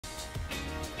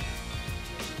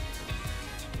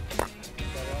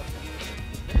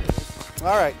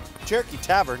All right, Cherokee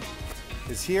Tavern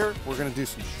is here. We're gonna do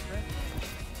some shrimp.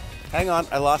 Hang on,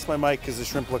 I lost my mic because the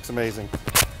shrimp looks amazing.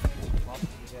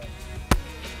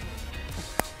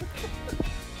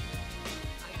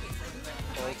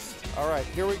 All right,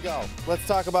 here we go. Let's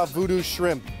talk about Voodoo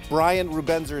Shrimp. Brian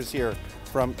Rubenzer is here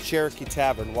from Cherokee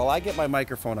Tavern. While I get my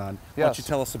microphone on, why don't you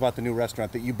tell us about the new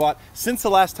restaurant that you bought since the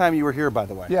last time you were here, by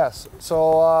the way? Yes,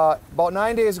 so about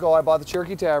 9 days ago, I bought the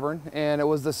Cherokee Tavern, and it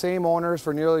was the same owners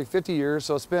for nearly 50 years.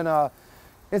 So it's been a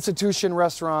institution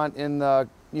restaurant in the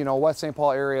West St.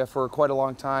 Paul area for quite a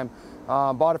long time.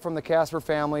 Bought it from the Casper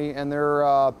family, and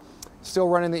they're still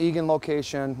running the Egan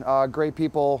location. Great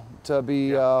people to be,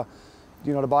 to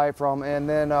buy it from. And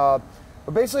then,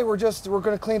 but basically, we're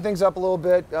going to clean things up a little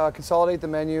bit, consolidate the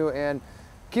menu, and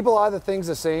keep a lot of the things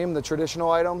the same, the traditional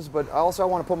items. But also, I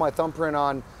want to put my thumbprint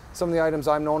on some of the items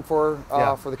I'm known for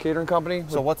the catering company.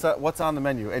 So what's on the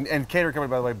menu? And catering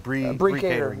company, by the way, Bree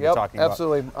Catering. Yep, you're talking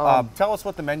absolutely. about. Tell us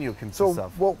what the menu consists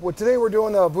of. Well, today we're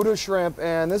doing the Voodoo Shrimp,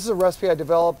 and this is a recipe I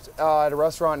developed at a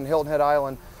restaurant in Hilton Head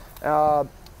Island.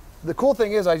 The cool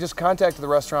thing is, I just contacted the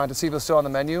restaurant to see if it's still on the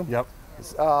menu. Yep.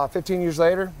 15 years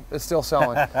later, it's still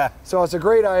selling. So it's a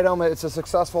great item. It's a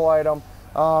successful item.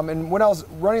 And when I was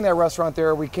running that restaurant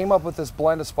there, we came up with this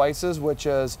blend of spices, which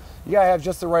is, you gotta have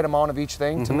just the right amount of each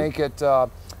thing to make it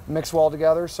mix well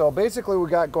together. So basically what we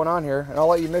got going on here, and I'll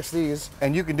let you mix these.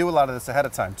 And you can do a lot of this ahead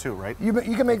of time too, right? You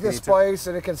can make this spice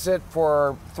and it can sit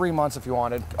for 3 months if you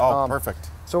wanted. Oh, perfect.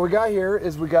 So what we got here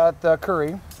is we got the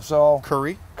curry. So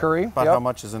Curry? About how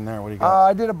much is in there? What do you got?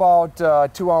 I did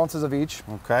about 2 ounces of each.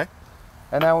 Okay.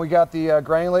 And then we got the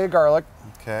granulated garlic.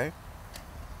 Okay.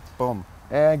 Boom.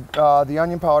 And the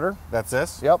onion powder. That's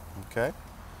this? Yep. Okay.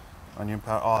 Onion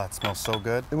powder. Oh, that smells so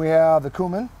good. Then we have the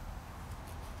cumin.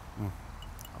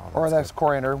 Oh, or that's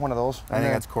coriander, one of those. I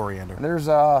think that's coriander. And there's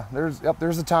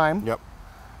the thyme. Yep.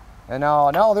 And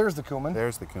now there's the cumin.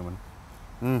 There's the cumin.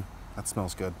 That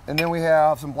smells good. And then we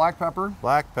have some black pepper.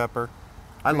 Black pepper.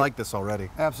 I like this already.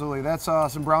 Absolutely. That's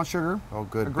some brown sugar. Oh,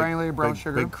 good. A granulated brown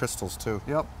sugar. Big crystals too.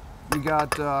 Yep. We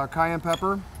got cayenne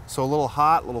pepper. So a little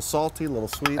hot, a little salty, a little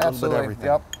sweet, a little bit of everything.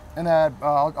 Yep. And that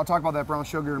I'll talk about that brown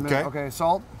sugar in a minute. Okay.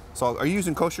 Salt. Salt. Are you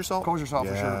using kosher salt? Kosher salt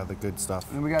for sure. Yeah, the good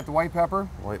stuff. And we got the white pepper.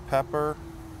 White pepper.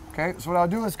 Okay. So what I'll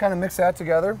do is kind of mix that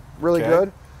together, really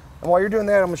good. And while you're doing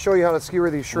that, I'm gonna show you how to skewer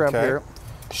these shrimp here.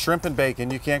 Shrimp and bacon,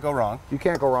 you can't go wrong. You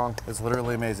can't go wrong. It's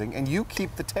literally amazing. And you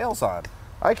keep the tails on.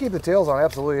 I keep the tails on,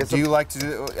 absolutely. Do you like to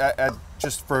do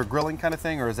just for a grilling kind of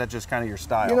thing, or is that just kind of your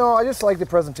style? You know, I just like the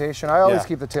presentation. I always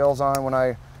keep the tails on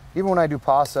even when I do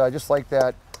pasta. I just like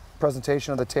that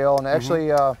presentation of the tail. And actually,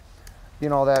 you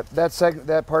know,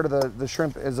 that part of the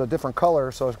shrimp is a different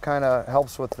color, so it kind of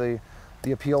helps with the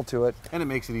appeal to it. And it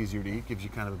makes it easier to eat. Gives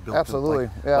you kind of a built-in, absolutely,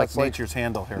 like nature's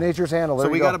handle here. Nature's handle. There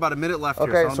so we got about a minute left here.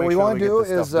 Okay, so what we want to do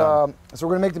is so we're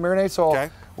gonna make the marinade. So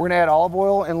we're gonna add olive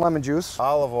oil and lemon juice.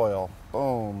 Olive oil.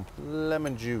 Boom.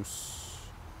 Lemon juice.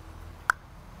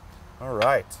 All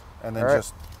right. And then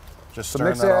just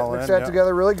stir that all in. Mix that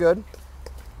together really good.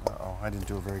 Uh-oh, I didn't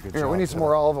do a very good job. Here, we need some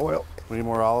more olive oil. We need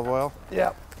more olive oil?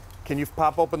 Yeah. Can you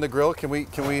pop open the grill? Can we,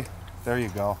 there you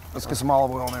go. Let's get some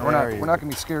olive oil in there. We're not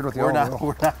gonna be scared with the olive oil.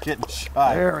 We're not getting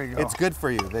shot. There we go. It's good for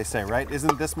you, they say, right?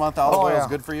 Isn't this month olive oil is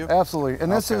good for you? Absolutely.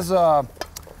 And this is, I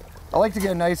like to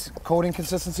get a nice coating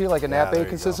consistency, like a nappe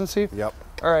consistency. Yep.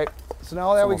 All right. So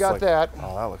now that we got that.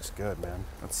 Oh, that looks good, man.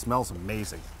 That smells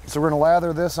amazing. So we're gonna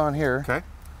lather this on here. Okay.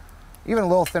 Even a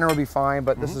little thinner would be fine,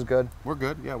 but this is good. We're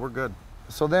good. Yeah, we're good.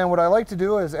 So then what I like to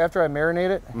do is after I marinate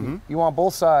it, you want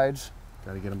both sides.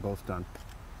 Got to get them both done.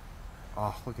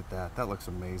 Oh, look at that. That looks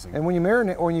amazing. And when you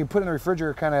marinate, or when you put it in the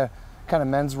refrigerator, kind of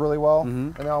mends really well.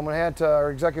 And now I'm gonna add our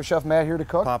executive chef Matt here to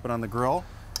cook. Pop it on the grill.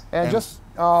 And just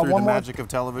through the magic of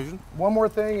television. One more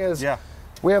thing is,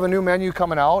 we have a new menu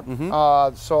coming out.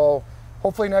 So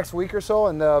hopefully next week or so,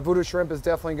 and the Voodoo Shrimp is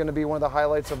definitely going to be one of the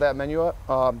highlights of that menu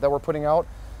that we're putting out.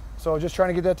 So just trying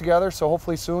to get that together. So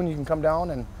hopefully soon you can come down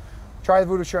and try the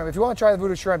Voodoo Shrimp. If you want to try the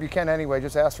Voodoo Shrimp, you can anyway.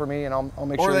 Just ask for me and I'll make sure you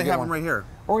get one. Or they have them right here.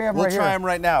 Or we have them right here. We'll try them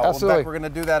right now. Absolutely. We're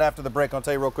going to do that after the break. I'll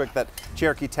tell you real quick that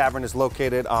Cherokee Tavern is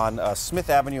located on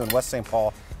Smith Avenue in West St.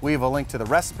 Paul. We have a link to the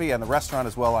recipe and the restaurant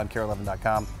as well on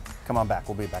KARE11.com. Come on back.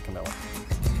 We'll be back in a minute.